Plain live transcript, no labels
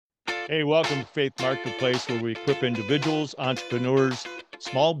Hey, welcome to Faith Marketplace, where we equip individuals, entrepreneurs,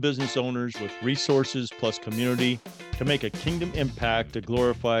 small business owners with resources plus community to make a kingdom impact to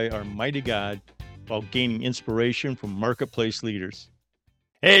glorify our mighty God while gaining inspiration from marketplace leaders.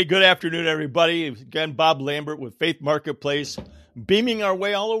 Hey, good afternoon, everybody. Again, Bob Lambert with Faith Marketplace, beaming our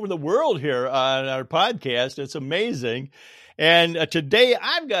way all over the world here on our podcast. It's amazing. And today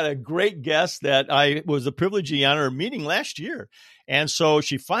I've got a great guest that I was the privilege and the honor of meeting last year. And so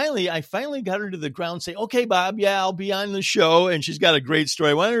I finally got her to the ground saying, okay, Bob, yeah, I'll be on the show. And she's got a great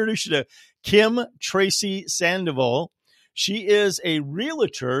story. I want to introduce you to Tracy Sandoval. She is a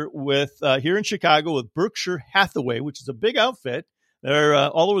realtor with here in Chicago with Berkshire Hathaway, which is a big outfit. They're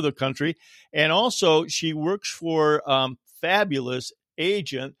all over the country. And also she works for Fabulous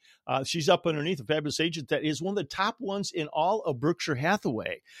Agent. She's up underneath a Fabulous Agent that is one of the top ones in all of Berkshire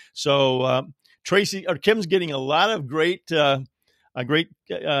Hathaway. So Kim's getting a lot of great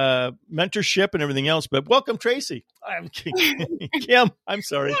mentorship and everything else. But welcome, Tracy. Kim, I'm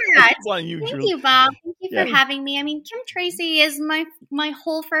sorry. Yeah, Thank you, Bob. Thank you for having me. I mean, Kim Tracy is my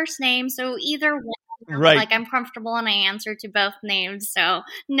whole first name, so either one. Right. Like I'm comfortable and I answer to both names, so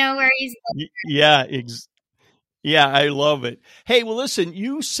no worries. Yeah, I love it. Hey, well, listen,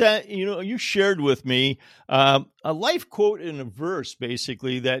 you shared with me a life quote and a verse,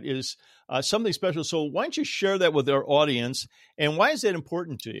 basically, that is something special. So why don't you share that with our audience, and why is that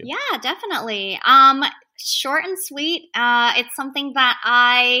important to you? Yeah, definitely. Short and sweet. It's something that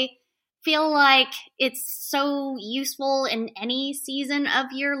I feel like it's so useful in any season of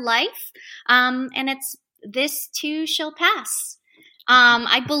your life. And it's, this too shall pass.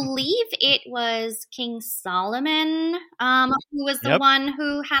 I believe it was King Solomon, who was the one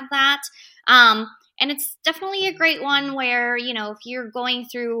who had that. And it's definitely a great one where, if you're going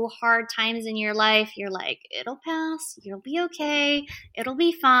through hard times in your life, you're like, it'll pass, you'll be okay, it'll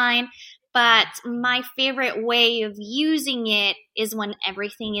be fine. But my favorite way of using it is when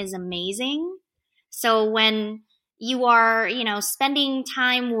everything is amazing. So when you are, spending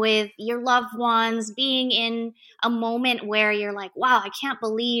time with your loved ones, being in a moment where you're like, wow, I can't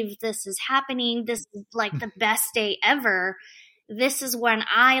believe this is happening. This is like the best day ever. This is when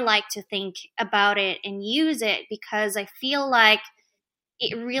I like to think about it and use it, because I feel like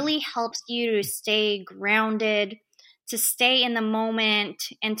it really helps you to stay grounded, to stay in the moment,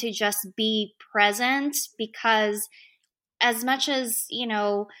 and to just be present. Because as much as,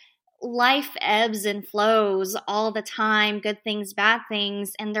 life ebbs and flows all the time, good things, bad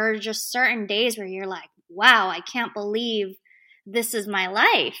things, and there are just certain days where you're like, wow, I can't believe this is my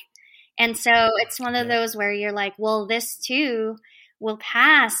life. And so it's one of those where you're like, well, this too will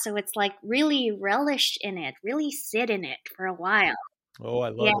pass. So it's like really relish in it, really sit in it for a while. Oh, I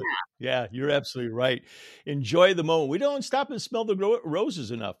love it. Yeah, you're absolutely right. Enjoy the moment. We don't stop and smell the roses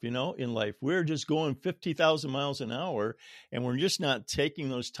enough, in life. We're just going 50,000 miles an hour, and we're just not taking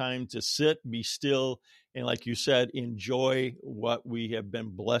those time to sit, be still, and like you said, enjoy what we have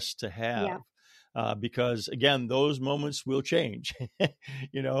been blessed to have. Because, again, those moments will change,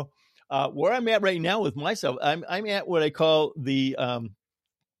 Where I'm at right now with myself, I'm at what I call the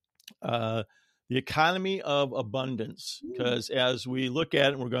economy of abundance, because as we look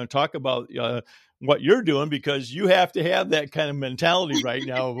at it, we're going to talk about what you're doing, because you have to have that kind of mentality right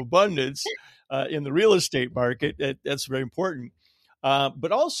now of abundance in the real estate market. That's very important.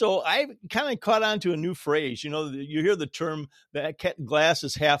 But also, I've kind of caught on to a new phrase. You hear the term that glass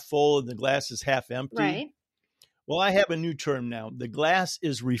is half full and the glass is half empty. Right. Well, I have a new term now. The glass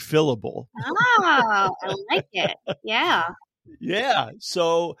is refillable. Oh, I like it. Yeah. Yeah.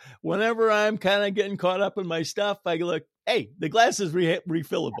 So whenever I'm kind of getting caught up in my stuff, I go like, hey, the glass is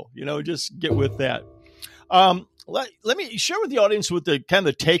refillable, just get with that. Let me share with the audience with the kind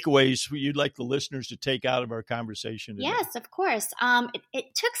of the takeaways you'd like the listeners to take out of our conversation today. Yes, of course. It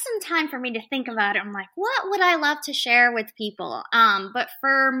took some time for me to think about it. I'm like, what would I love to share with people? But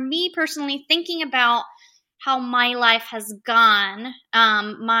for me personally, thinking about how my life has gone,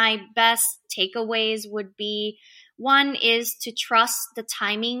 my best takeaways would be, one is to trust the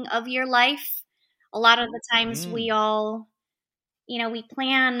timing of your life. A lot of the times we all, we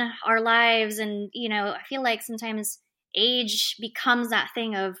plan our lives, and, I feel like sometimes age becomes that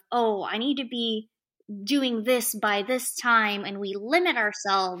thing of, oh, I need to be doing this by this time. And we limit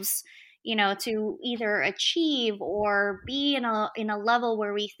ourselves, to either achieve or be in a level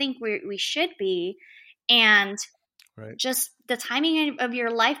where we think we should be. And just the timing of your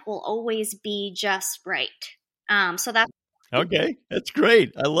life will always be just right. So that's okay. That's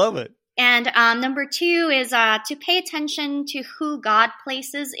great. I love it. And number two is to pay attention to who God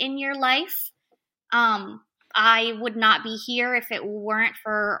places in your life. I would not be here if it weren't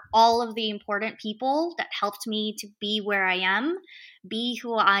for all of the important people that helped me to be where I am, be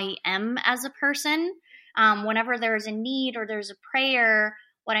who I am as a person. Whenever there's a need or there's a prayer,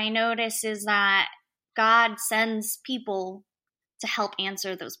 what I notice is that God sends people to help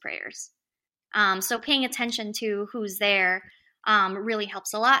answer those prayers. So paying attention to who's there really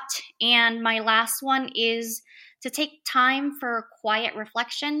helps a lot. And my last one is to take time for quiet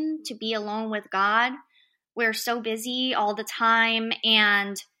reflection, to be alone with God. We're so busy all the time,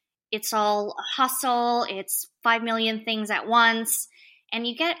 and it's all a hustle. It's 5 million things at once, and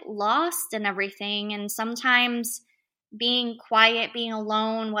you get lost in everything. And sometimes being quiet, being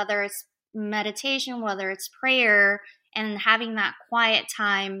alone, whether it's meditation, whether it's prayer, and having that quiet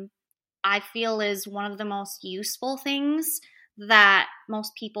time, I feel is one of the most useful things that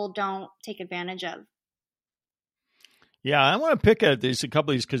most people don't take advantage of. Yeah, I want to pick at these a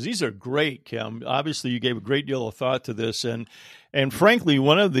couple of these because these are great, Kim. Obviously, you gave a great deal of thought to this, and frankly,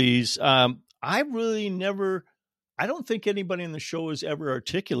 one of these I really never. I don't think anybody in the show has ever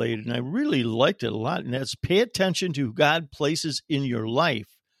articulated, and I really liked it a lot. And that's pay attention to who God places in your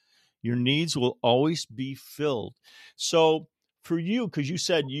life. Your needs will always be filled. So for you, because you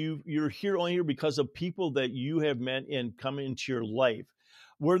said you're here only here because of people that you have met and come into your life.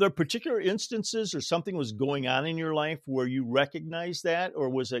 Were there particular instances or something was going on in your life where you recognized that, or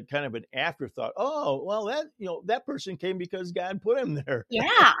was it kind of an afterthought? Oh, well, that person came because God put him there.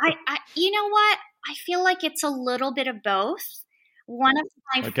 Yeah, you know what? I feel like it's a little bit of both. One of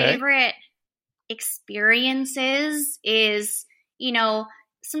my favorite experiences is,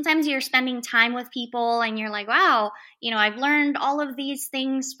 sometimes you're spending time with people and you're like, wow, I've learned all of these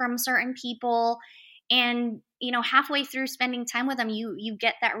things from certain people. And, halfway through spending time with them, you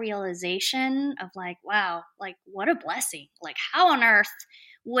get that realization of like, wow, like what a blessing. Like how on earth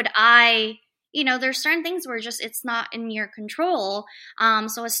would I, there's certain things where just it's not in your control.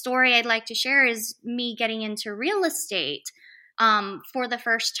 So a story I'd like to share is me getting into real estate. For the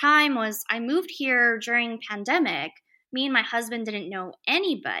first time was I moved here during pandemic. Me and my husband didn't know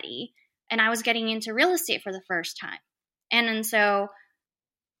anybody, and I was getting into real estate for the first time. And so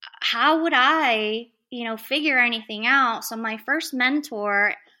how would I, figure anything out? So my first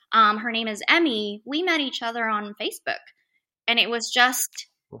mentor, her name is Emmy. We met each other on Facebook, and it was just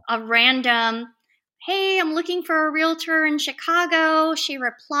a random, hey, I'm looking for a realtor in Chicago. She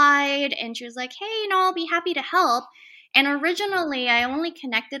replied, and she was like, hey, I'll be happy to help. And originally, I only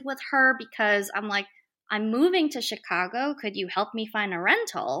connected with her because I'm like, I'm moving to Chicago. Could you help me find a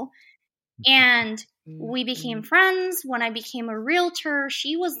rental? And we became friends. When I became a realtor,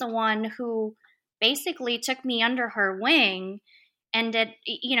 she was the one who basically took me under her wing and did,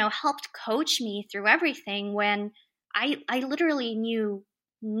 helped coach me through everything when I literally knew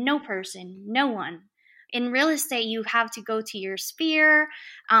no person, no one. In real estate, you have to go to your sphere,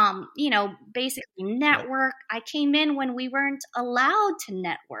 basically network. I came in when we weren't allowed to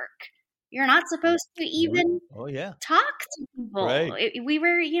network. You're not supposed to even talk to people. Right. We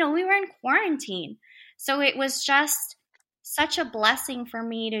were in quarantine. So it was just such a blessing for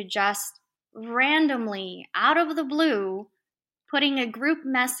me to just randomly, out of the blue, putting a group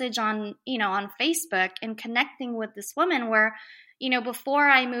message on Facebook and connecting with this woman where, before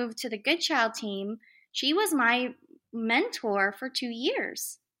I moved to the Good Child team, she was my mentor for 2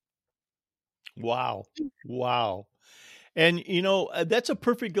 years. Wow. And, that's a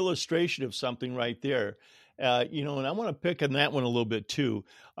perfect illustration of something right there. And I want to pick on that one a little bit too.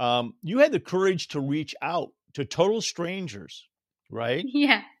 You had the courage to reach out to total strangers, right?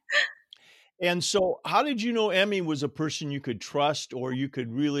 Yeah. And so how did you know Emmy was a person you could trust or you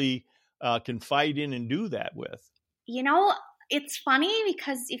could really confide in and do that with? It's funny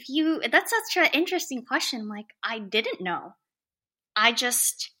because that's such an interesting question. Like, I didn't know. I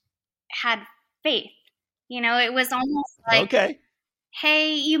just had faith. It was almost like, okay,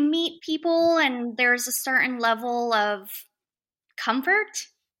 hey, you meet people and there's a certain level of comfort,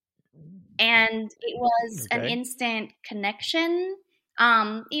 and it was an instant connection.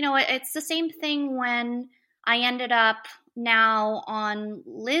 It's the same thing when I ended up now on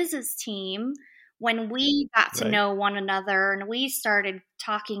Liz's team. When we got to know one another and we started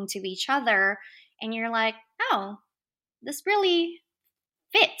talking to each other, and you're like, oh, this really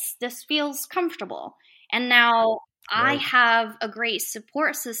fits. This feels comfortable. And now I have a great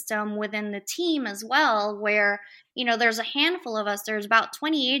support system within the team as well, where, there's a handful of us. There's about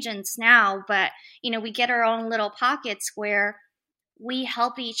 20 agents now, but, we get our own little pockets where we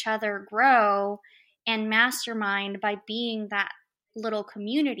help each other grow and mastermind by being that little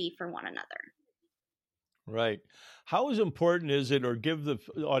community for one another. Right. How is important is it, or give the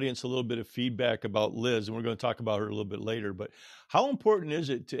audience a little bit of feedback about Liz, and we're going to talk about her a little bit later, but how important is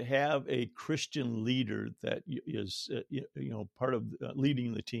it to have a Christian leader that is, part of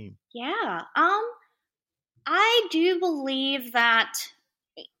leading the team? Yeah. I do believe that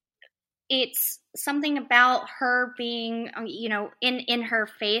it's something about her being, in her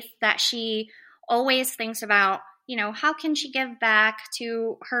faith, that she always thinks about, how can she give back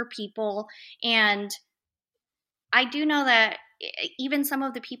to her people. And I do know that even some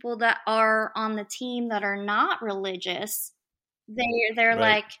of the people that are on the team that are not religious, they're Right.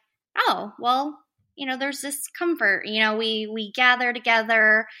 like, oh, well, there's this comfort, we gather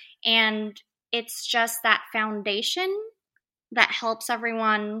together, and it's just that foundation that helps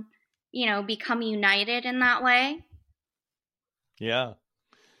everyone, become united in that way. Yeah.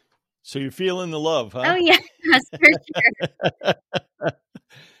 So you're feeling the love, Oh, huh? yes, for sure.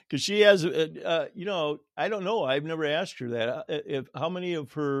 Because she has, I don't know. I've never asked her that. If how many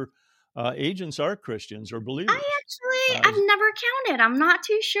of her agents are Christians or believers? I've never counted. I'm not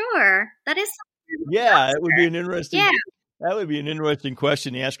too sure. That is something to Yeah, ask it would be her. an interesting. Yeah. That would be an interesting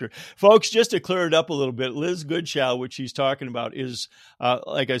question to ask her, folks. Just to clear it up a little bit, Liz Goodshaw, which she's talking about, is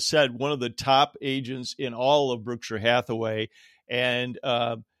like I said, one of the top agents in all of Berkshire Hathaway, and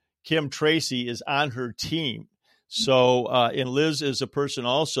Kim Tracy is on her team. So, and Liz is a person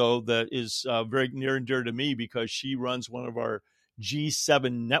also that is very near and dear to me because she runs one of our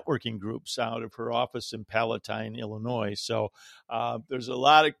G7 networking groups out of her office in Palatine, Illinois. So there's a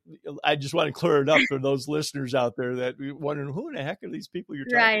lot of, I just want to clear it up for those listeners out there that are wondering who in the heck are these people you're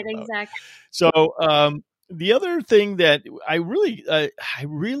Right, talking about? exactly. So the other thing that I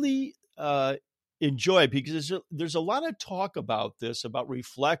really enjoy, because there's a lot of talk about this, about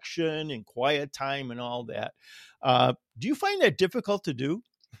reflection and quiet time and all that. Do you find that difficult to do?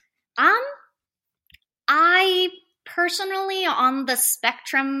 I personally, on the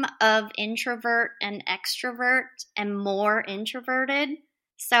spectrum of introvert and extrovert, am more introverted.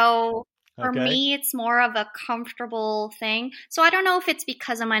 So for Okay. me, it's more of a comfortable thing. So I don't know if it's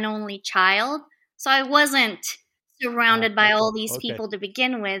because I'm an only child. So I wasn't surrounded by all these Okay. people to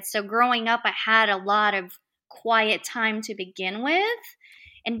begin with. So growing up, I had a lot of quiet time to begin with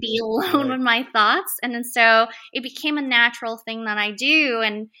and be alone Right. with my thoughts. And then so it became a natural thing that I do.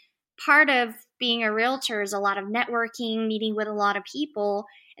 And part of being a realtor is a lot of networking, meeting with a lot of people.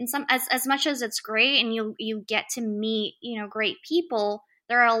 And some as much as it's great and you get to meet, great people,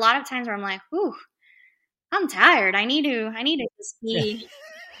 there are a lot of times where I'm like, whew, I'm tired. I need to just be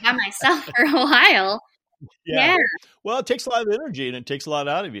by myself for a while. Yeah. Yeah. Well, it takes a lot of energy and it takes a lot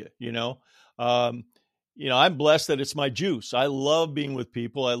out of you, Um, I'm blessed that it's my juice. I love being with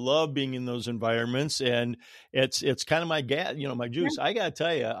people. I love being in those environments, and it's kind of my my juice. I got to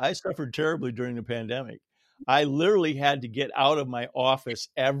tell you, I suffered terribly during the pandemic. I literally had to get out of my office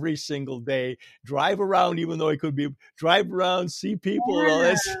every single day, drive around, even though I could drive around, see people and all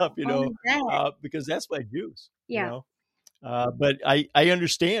that Yeah. stuff, Oh my God. because that's my juice, Yeah. But I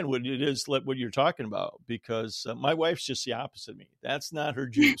understand what it is, what you're talking about, because my wife's just the opposite of me. That's not her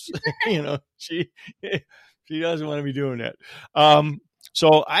juice. She she doesn't want to be doing that.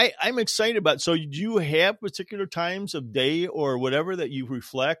 So I'm excited about. So do you have particular times of day or whatever that you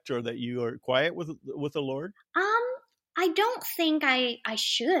reflect or that you are quiet with the Lord? I don't think I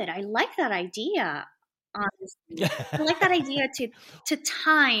should. I like that idea, honestly. I like that idea to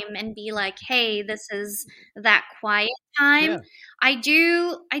time and be like, hey, this is that quiet time. Yeah. I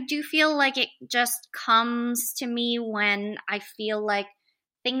do feel like it just comes to me when I feel like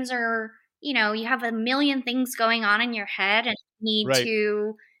things are, you have a million things going on in your head and you need Right.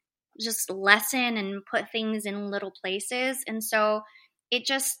 to just lessen and put things in little places. And so it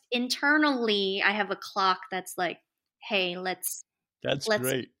just internally, I have a clock that's like, hey, That's let's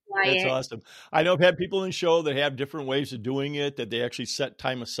great. be That's quiet. awesome. I know I've had people in the show that have different ways of doing it, that they actually set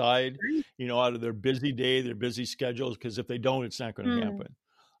time aside, out of their busy day, their busy schedules, because if they don't, it's not going to Mm,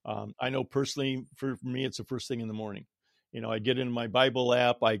 happen. I know personally, for me, it's the first thing in the morning. I get in my Bible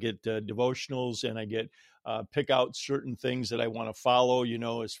app, I get devotionals, and I get pick out certain things that I want to follow,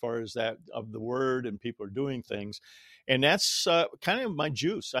 as far as that of the word and people are doing things. And that's kind of my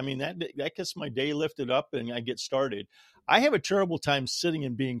juice. I mean, that gets my day lifted up and I get started. I have a terrible time sitting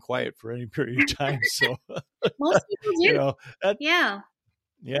and being quiet for any period of time. So, most people you do. know, that, Yeah.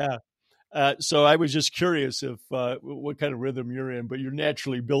 yeah. So I was just curious if what kind of rhythm you're in, but you're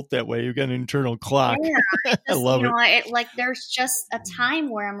naturally built that way. You've got an internal clock. Yeah. I Just, love it. like there's just a time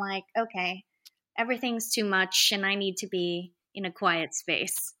where I'm like, okay, everything's too much and I need to be in a quiet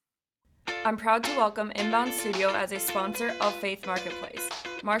space. I'm proud to welcome Inbound Studio as a sponsor of Faith Marketplace.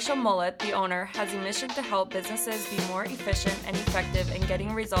 Marshall Mullet, the owner, has a mission to help businesses be more efficient and effective in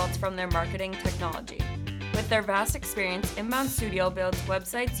getting results from their marketing technology. With their vast experience, Inbound Studio builds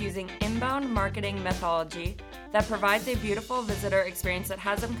websites using inbound marketing methodology that provides a beautiful visitor experience that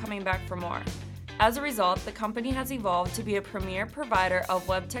has them coming back for more. As a result, the company has evolved to be a premier provider of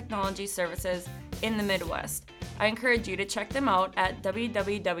web technology services in the Midwest. I encourage you to check them out at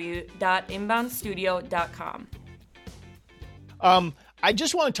www.inboundstudio.com. I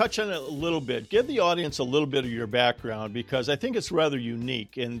just want to touch on it a little bit. Give the audience a little bit of your background because I think it's rather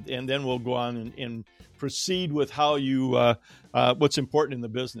unique, and then we'll go on and proceed with how you what's important in the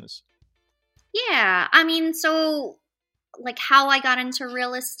business. Yeah, I mean, so like how I got into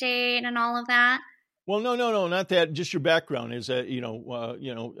real estate and all of that. Well, no, not that. Just your background is that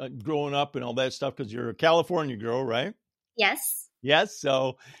growing up and all that stuff because you're a California girl, right? Yes. Yes.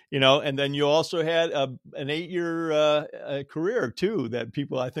 So, and then you also had an 8-year career too that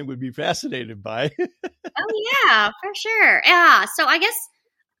people I think would be fascinated by. Oh yeah, for sure. Yeah. So I guess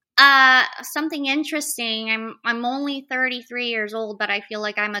something interesting. I'm only 33 years old, but I feel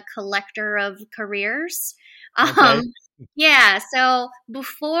like I'm a collector of careers. Okay. Yeah. So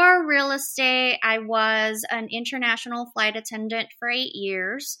before real estate, I was an international flight attendant for 8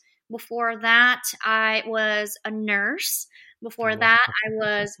 years. Before that, I was a nurse. Before that, I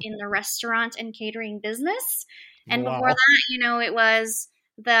was in the restaurant and catering business. And before that,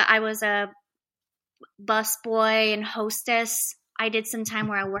 I was a busboy and hostess. I did some time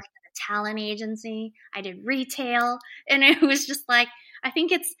where I worked at a talent agency. I did retail. And it was just like, I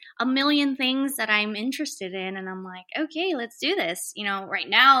think it's a million things that I'm interested in. And I'm like, okay, let's do this. Right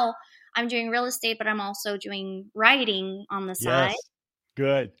now I'm doing real estate, but I'm also doing writing on the side. Yes.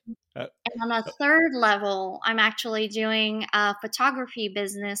 Good. And on a third level, I'm actually doing a photography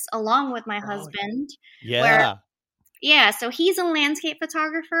business along with my husband. Yeah. So he's a landscape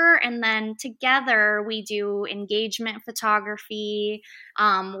photographer, and then together we do engagement photography,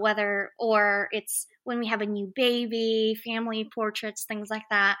 whether or it's when we have a new baby, family portraits, things like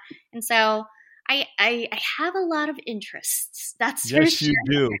that. And so I have a lot of interests. That's for Yes, sure. you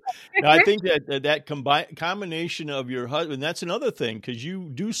do. Now, I think that combination of your husband, that's another thing, because you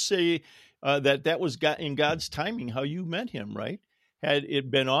do say that was in God's timing, how you met him, right? Had it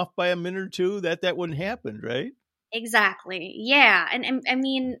been off by a minute or two, that wouldn't happen, right? Exactly. Yeah. And I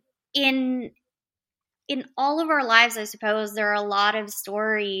mean, in all of our lives, I suppose there are a lot of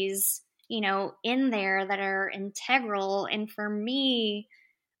stories, in there that are integral. And for me,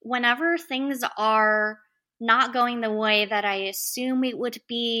 whenever things are not going the way that I assume it would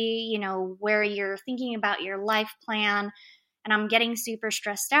be, where you're thinking about your life plan and I'm getting super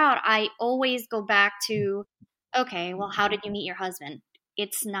stressed out, I always go back to, okay, well, how did you meet your husband?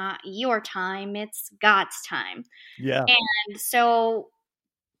 It's not your time, it's God's time. Yeah. And so,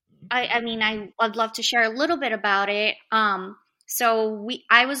 I'd love to share a little bit about it.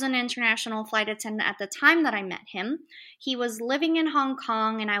 I was an international flight attendant at the time that I met him. He was living in Hong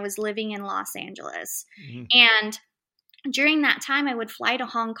Kong and I was living in Los Angeles. Mm-hmm. And during that time, I would fly to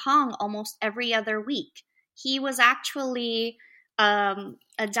Hong Kong almost every other week. He was actually a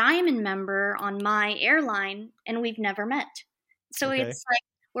diamond member on my airline, and we've never met. So It's like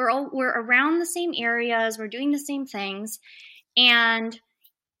we're around the same areas, we're doing the same things. And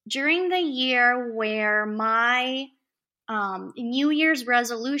during the year where my New Year's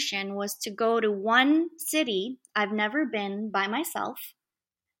resolution was to go to one city I've never been by myself,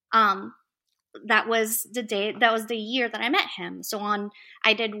 that was the year that I met him. So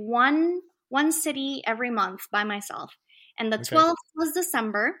I did one city every month by myself. And the 12th was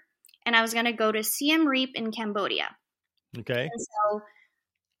December, and I was going to go to Siem Reap in Cambodia. Okay. And so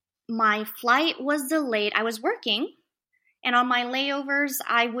my flight was delayed. I was working, and on my layovers,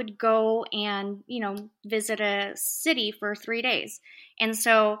 I would go and, visit a city for 3 days. And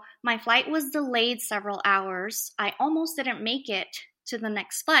so my flight was delayed several hours. I almost didn't make it to the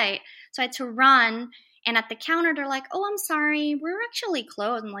next flight. So I had to run. And at the counter, they're like, oh, I'm sorry, we're actually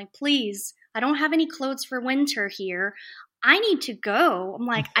closed. I'm like, please, I don't have any clothes for winter here. I need to go. I'm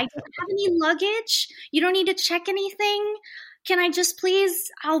like, I don't have any luggage. You don't need to check anything. Can I just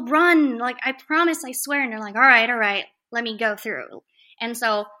please, I'll run. Like, I promise, I swear. And they're like, all right, let me go through. And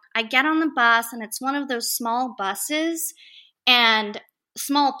so I get on the bus, and it's one of those small buses and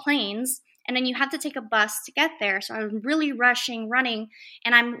small planes. And then you have to take a bus to get there. So I'm really rushing, running,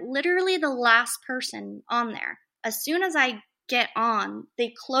 and I'm literally the last person on there. As soon as I get on,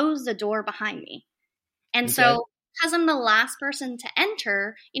 they close the door behind me. And so because I'm the last person to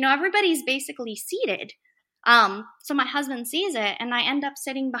enter, everybody's basically seated. So my husband sees it, and I end up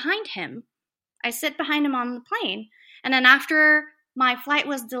sitting behind him. I sit behind him on the plane. And then after my flight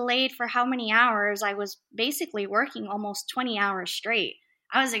was delayed for how many hours? I was basically working almost 20 hours straight.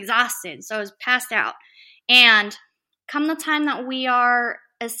 I was exhausted, so I was passed out. And come the time that we are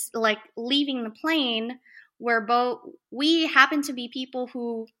like leaving the plane, we happen to be people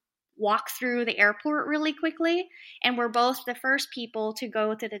who walk through the airport really quickly, and we're both the first people to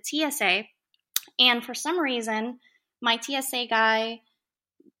go to the TSA. And for some reason, my TSA guy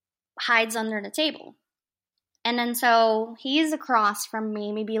hides under the table. And then so he's across from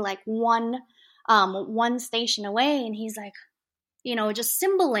me, maybe like one station away, and he's like, just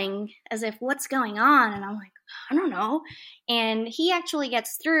symboling as if what's going on. And I'm like, I don't know. And he actually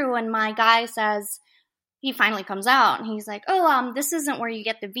gets through, and my guy says, he finally comes out, and he's like, this isn't where you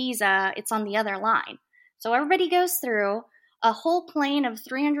get the visa. It's on the other line. So everybody goes through. A whole plane of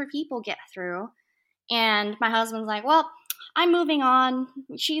 300 people get through. And my husband's like, well, I'm moving on.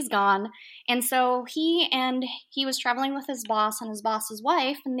 She's gone. And so he was traveling with his boss and his boss's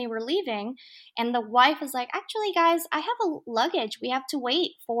wife, and they were leaving. And the wife is like, actually, guys, I have a luggage. We have to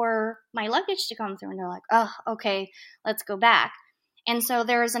wait for my luggage to come through. And they're like, oh, okay, let's go back. And so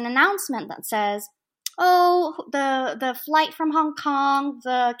there's an announcement that says, the flight from Hong Kong,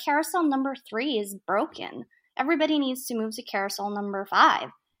 the carousel number 3 is broken. Everybody needs to move to carousel number 5.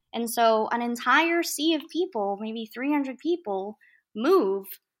 And so an entire sea of people, maybe 300 people, move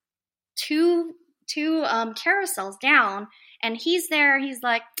two carousels down. And he's there. He's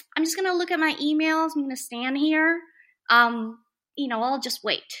like, I'm just going to look at my emails. I'm going to stand here. I'll just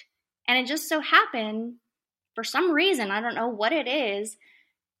wait. And it just so happened, for some reason, I don't know what it is,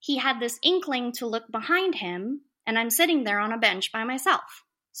 he had this inkling to look behind him, and I'm sitting there on a bench by myself.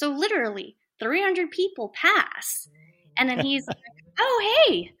 So literally 300 people pass. And then he's like, oh,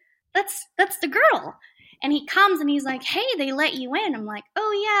 hey. That's the girl. And he comes and he's like, hey, they let you in. I'm like,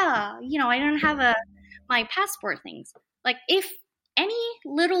 oh yeah, I don't have my passport things. Like, if any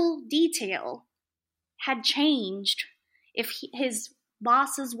little detail had changed, if his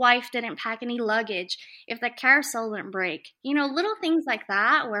boss's wife didn't pack any luggage, if the carousel didn't break, little things like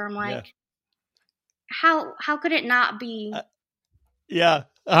that, where I'm like, how could it not be? Yeah.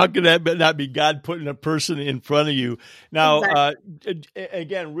 How could that not be God putting a person in front of you? Now, exactly.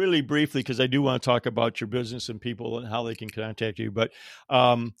 Again, really briefly, because I do want to talk about your business and people and how they can contact you. But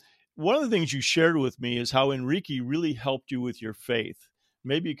one of the things you shared with me is how Enrique really helped you with your faith.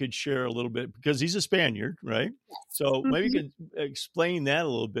 Maybe you could share a little bit, because he's a Spaniard, right? Yes. So maybe you could explain that a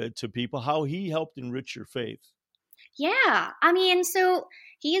little bit to people, how he helped enrich your faith. Yeah. I mean, so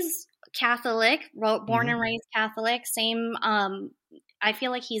he's Catholic, born and raised Catholic, same I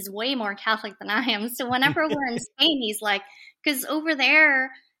feel like he's way more Catholic than I am. So whenever we're in Spain, he's like, because over there,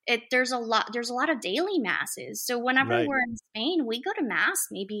 there's a lot of daily masses. So whenever we're in Spain, we go to mass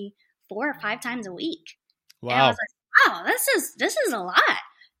maybe 4 or 5 times a week. Wow. And I was like, wow, this is a lot.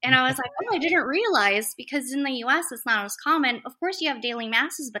 And I was like, I didn't realize, because in the US, it's not as common. Of course, you have daily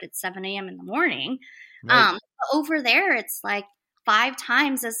masses, but it's 7 a.m. in the morning. Right. Over there, it's like 5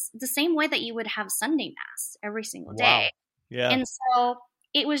 times as the same way that you would have Sunday mass every single day. Yeah. And so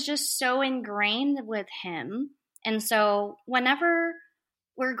it was just so ingrained with him. And so whenever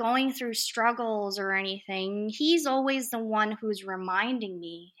we're going through struggles or anything, he's always the one who's reminding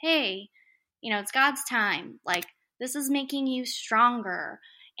me, hey, it's God's time. Like, this is making you stronger.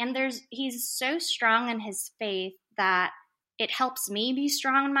 And he's so strong in his faith that it helps me be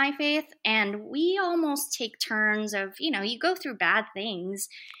strong in my faith. And we almost take turns of, you go through bad things,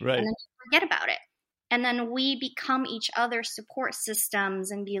 right, and then you forget about it. And then we become each other's support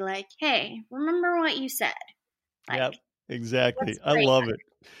systems and be like, hey, remember what you said. Like, yep, exactly. I love it.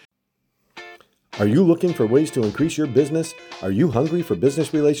 Are you looking for ways to increase your business? Are you hungry for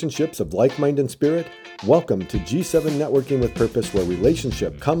business relationships of like mind and spirit? Welcome to G7 Networking with Purpose, where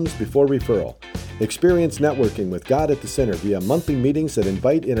relationship comes before referral. Experience networking with God at the center via monthly meetings that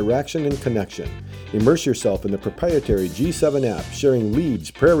invite interaction and connection. Immerse yourself in the proprietary G7 app, sharing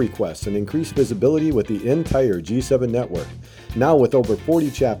leads, prayer requests, and increase visibility with the entire G7 network. Now with over 40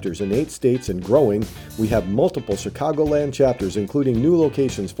 chapters in 8 states and growing, we have multiple Chicagoland chapters, including new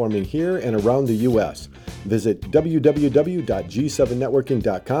locations forming here and around the U.S. Visit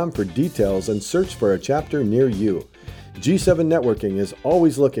www.g7networking.com for details and search for a chapter near you. G7 Networking is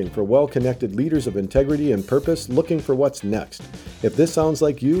always looking for well-connected leaders of integrity and purpose, looking for what's next. If this sounds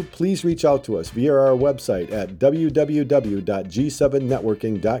like you, please reach out to us via our website at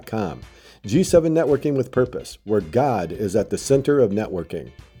www.g7networking.com. G7 Networking with Purpose, where God is at the center of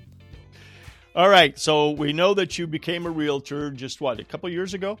networking. All right, so we know that you became a realtor just, a couple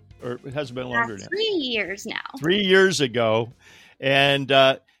years ago? Or it hasn't been longer now? 3 years now. 3 years ago. And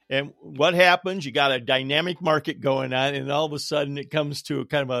And what happens? You got a dynamic market going on, and all of a sudden it comes to a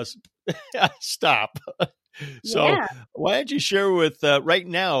kind of a stop. So Yeah. why don't you share with right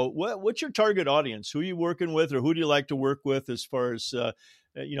now, what's your target audience? Who are you working with, or who do you like to work with as far as,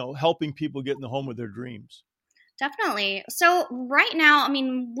 helping people get in the home of their dreams? Definitely. So right now, I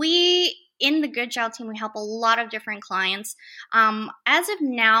mean, we in the Good Child team, we help a lot of different clients. As of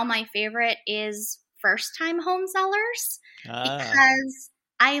now, my favorite is first-time home sellers because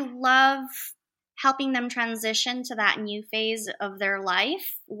I love helping them transition to that new phase of their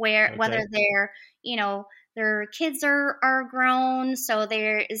life where whether they're, their kids are grown, so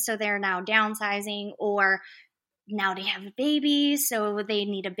they're now downsizing, or now they have a baby, so they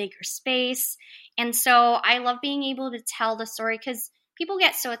need a bigger space. And so I love being able to tell the story because people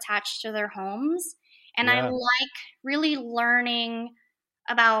get so attached to their homes. And I like really learning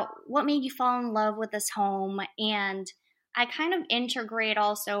about what made you fall in love with this home. And I kind of integrate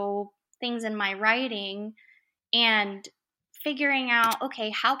also things in my writing and figuring out, okay,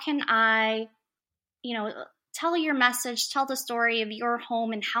 how can I, tell your message, tell the story of your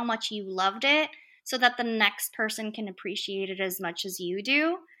home and how much you loved it, so that the next person can appreciate it as much as you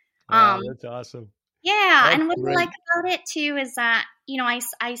do. Wow, that's awesome. Yeah. That's and what great. I like about it too is that,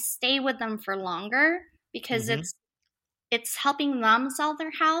 I stay with them for longer because it's helping them sell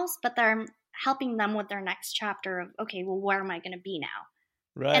their house, but they're helping them with their next chapter of, okay, well, where am I going to be now?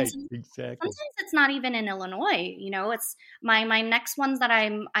 Right. And Exactly. sometimes it's not even in Illinois, it's my next ones that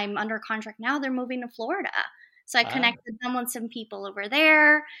I'm under contract now, they're moving to Florida. So I connected them with some people over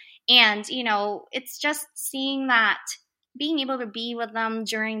there. And, it's just seeing that, being able to be with them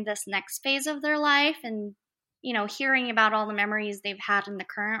during this next phase of their life and, hearing about all the memories they've had in the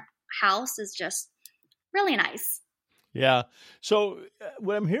current house is just really nice. Yeah. So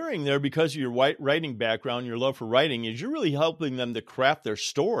what I'm hearing there, because of your writing background, your love for writing, is you're really helping them to craft their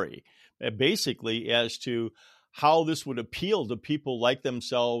story, basically, as to how this would appeal to people like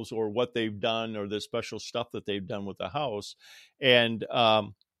themselves, or what they've done, or the special stuff that they've done with the house. And,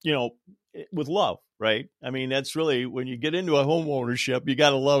 with love, right? I mean, that's really, when you get into a home ownership, you got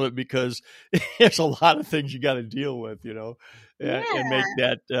to love it, because there's a lot of things you got to deal with, and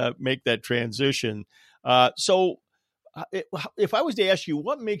make that transition. So if I was to ask you,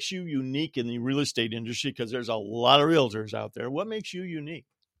 what makes you unique in the real estate industry, because there's a lot of realtors out there, what makes you unique?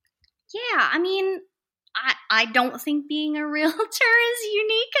 Yeah, I mean, I don't think being a realtor is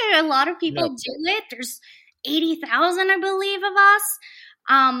unique. A lot of people do it. There's 80,000, I believe, of us.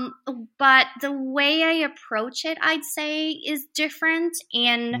 But the way I approach it, I'd say, is different.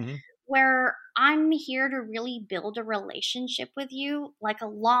 And where I'm here to really build a relationship with you, like a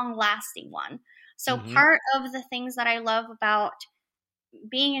long-lasting one. So part of the things that I love about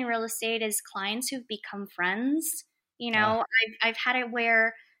being in real estate is clients who've become friends. I've had it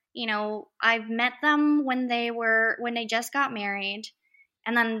where, I've met them when they just got married.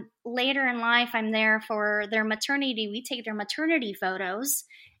 And then later in life, I'm there for their maternity. We take their maternity photos.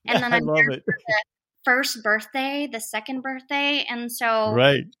 And then I'm there for the first birthday, the second birthday. And so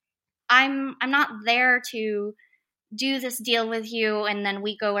I'm not there to do this deal with you and then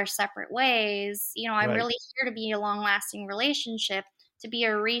we go our separate ways. I'm really here to be a long-lasting relationship, to be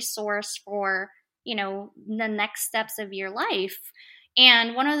a resource for, the next steps of your life.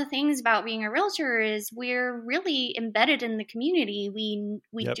 And one of the things about being a realtor is we're really embedded in the community. We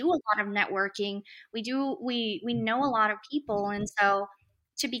do a lot of networking. We know a lot of people. And so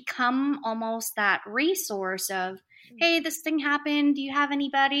to become almost that resource of, hey, this thing happened, do you have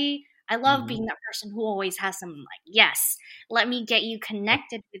anybody? I love being that person who always has someone like, yes, let me get you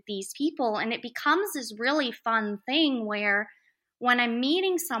connected with these people. And it becomes this really fun thing where when I'm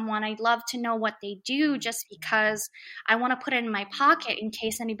meeting someone, I'd love to know what they do, just because I want to put it in my pocket in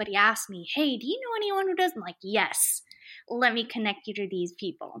case anybody asks me, hey, do you know anyone who does? I'm like, yes, let me connect you to these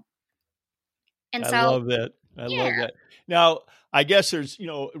people. And I love that. I love that. Now, I guess there's,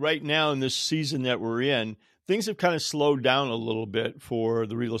 right now in this season that we're in, things have kind of slowed down a little bit for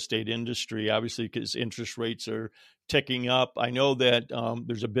the real estate industry, obviously, because interest rates are ticking up. I know that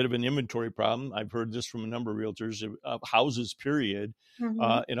there's a bit of an inventory problem. I've heard this from a number of realtors, of houses, period,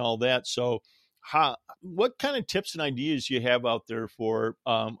 and all that. So what kind of tips and ideas do you have out there for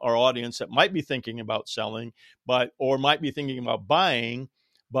our audience that might be thinking about selling, or might be thinking about buying,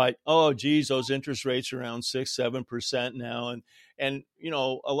 but, oh, geez, those interest rates are around 6-7% now. And,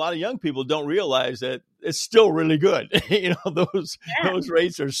 a lot of young people don't realize that it's still really good. Those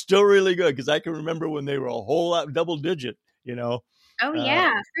rates are still really good, because I can remember when they were a whole lot double digit, Oh,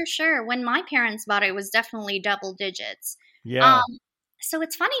 yeah, for sure. When my parents bought it, it was definitely double digits. Yeah. So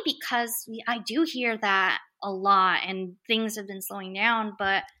it's funny because I do hear that a lot and things have been slowing down,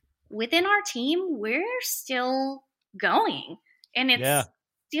 but within our team, we're still going, and it's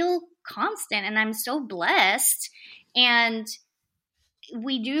still constant, and I'm so blessed. And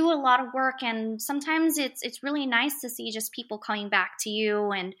we do a lot of work, and sometimes it's really nice to see just people coming back to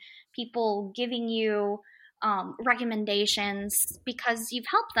you and people giving you recommendations because you've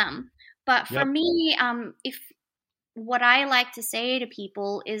helped them. But for me, if what I like to say to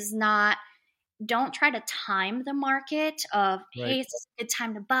people is not, don't try to time the market of, hey, is this a good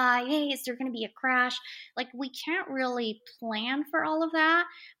time to buy? Hey, is there going to be a crash? Like, we can't really plan for all of that.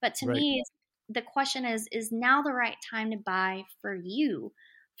 But to me, the question is now the right time to buy for you,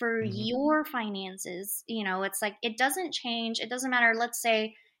 for your finances? You know, it's like, it doesn't change. It doesn't matter. Let's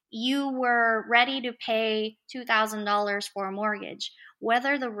say you were ready to pay $2,000 for a mortgage,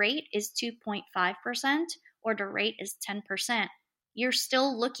 whether the rate is 2.5% or the rate is 10%. You're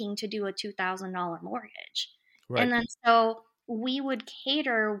still looking to do a $2,000 mortgage. Right. And then so we would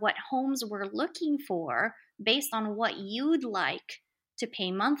cater what homes we're looking for based on what you'd like to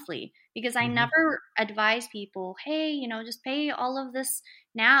pay monthly. Because I never advise people, hey, you know, just pay all of this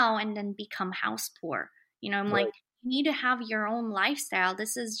now and then become house poor. You know, I'm like, you need to have your own lifestyle.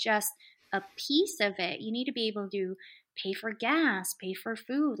 This is just a piece of it. You need to be able to pay for gas, pay for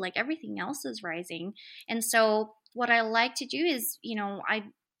food, like everything else is rising. And so what I like to do is, you know, I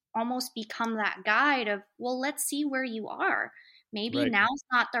almost become that guide of, well, let's see where you are. Maybe now's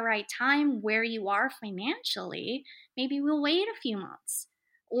not the right time where you are financially. Maybe we'll wait a few months.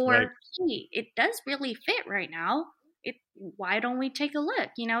 Or, hey, it does really fit right now. Why don't we take a look?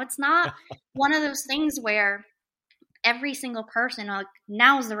 You know, it's not one of those things where every single person, like,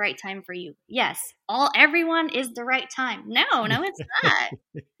 now's the right time for you. Yes, everyone is the right time. No, it's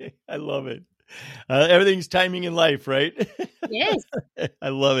not. I love it. Everything's timing in life, right? Yes. I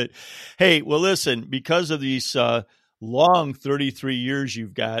love it. Hey, well, listen, because of these long 33 years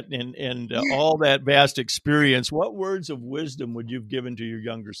you've got and all that vast experience, what words of wisdom would you have given to your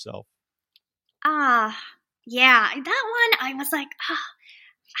younger self? Yeah, that one, I was like,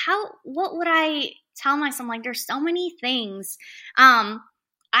 what would I tell myself? Like, there's so many things.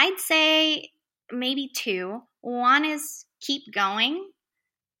 I'd say maybe two. One is keep going.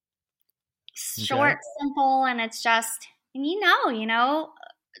 Short, simple, and it's just, and you know,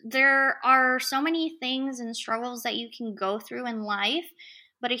 there are so many things and struggles that you can go through in life,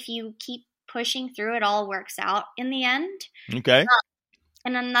 but if you keep pushing through, it all works out in the end. Okay.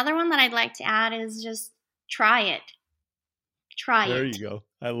 And another one that I'd like to add is just try it. There you go.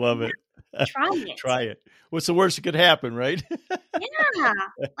 I love it. Try it. Try it. What's the worst that could happen, right? Yeah.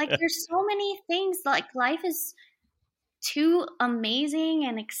 Like, there's so many things, like, life is too amazing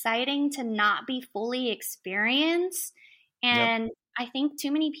and exciting to not be fully experienced. And I think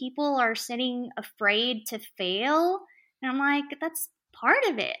too many people are sitting afraid to fail. And I'm like, that's part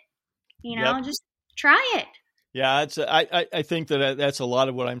of it. You know, just try it. Yeah, I think that's a lot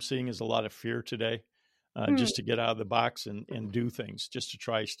of what I'm seeing is a lot of fear today, just to get out of the box and do things, just to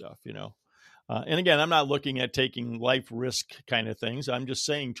try stuff, you know. And again, I'm not looking at taking life risk kind of things. I'm just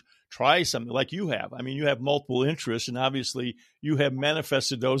saying try something like you have. I mean, you have multiple interests, and obviously you have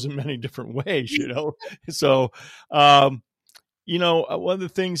manifested those in many different ways, you know. So, you know, one of the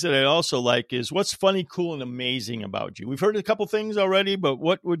things that I also like is what's funny, cool, and amazing about you. We've heard a couple things already, but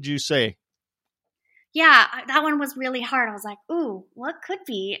what would you say? Yeah, that one was really hard. I was like, ooh, what could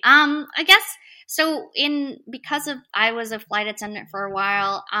be? I guess so. Because I was a flight attendant for a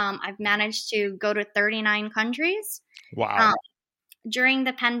while, I've managed to go to 39 countries. Wow. During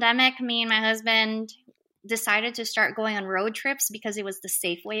the pandemic, me and my husband decided to start going on road trips because it was the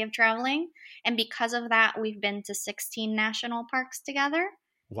safe way of traveling. And because of that, we've been to 16 national parks together.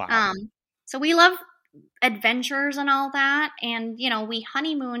 Wow. So we love adventures and all that. And, you know, we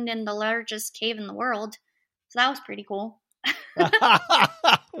honeymooned in the largest cave in the world. So that was pretty cool.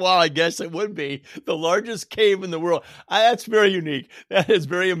 Well, I guess it would be the largest cave in the world. That's very unique. That is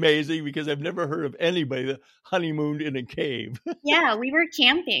very amazing because I've never heard of anybody that honeymooned in a cave. Yeah, we were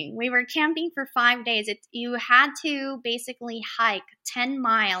camping. We were camping for 5 days. You had to basically hike 10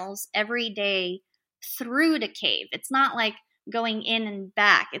 miles every day through the cave. It's not like going in and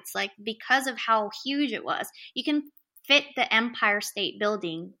back. It's like, because of how huge it was, you can fit the Empire State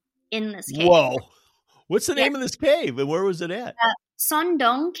Building in this cave. Whoa. What's the name of this cave and where was it at? Son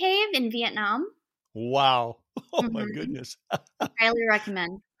Dong Cave in Vietnam. Wow. Oh, my goodness. Highly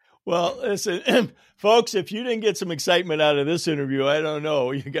recommend. Well, listen, folks, if you didn't get some excitement out of this interview, I don't know.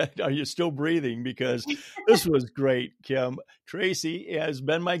 Are you still breathing? Because this was great, Kim. Tracy has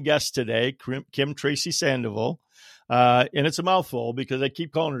been my guest today, Kim Tracy Sandoval. And it's a mouthful because I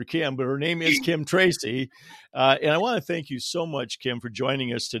keep calling her Kim, but her name is Kim Tracy. And I want to thank you so much, Kim, for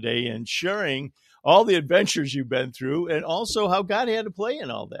joining us today and sharing all the adventures you've been through and also how God had to play in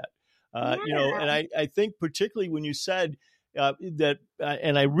all that. And I think particularly when you said that,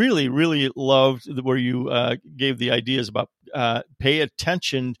 and I really, really loved where you gave the ideas about pay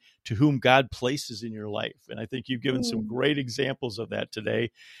attention to whom God places in your life. And I think you've given some great examples of that today.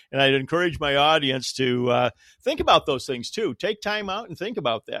 And I'd encourage my audience to think about those things too. Take time out and think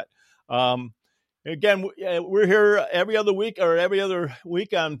about that. Again, we're here every other week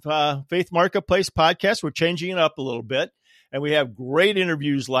on Faith Marketplace podcast. We're changing it up a little bit, and we have great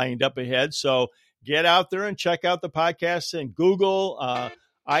interviews lined up ahead. So get out there and check out the podcast in Google,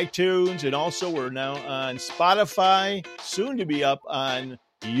 iTunes, and also we're now on Spotify, soon to be up on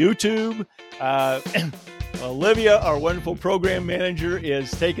YouTube. Olivia, our wonderful program manager, is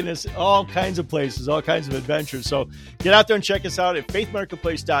taking us all kinds of places, all kinds of adventures. So get out there and check us out at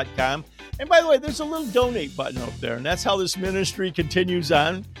faithmarketplace.com. And by the way, there's a little donate button up there, and that's how this ministry continues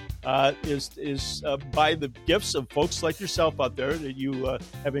on, is by the gifts of folks like yourself out there that you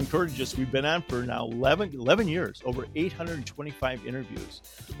have encouraged us. We've been on for now 11 years, over 825 interviews.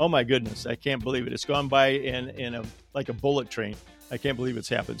 Oh my goodness, I can't believe it. It's gone by in like a bullet train. I can't believe it's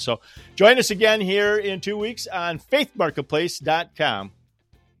happened. So join us again here in 2 weeks on faithmarketplace.com.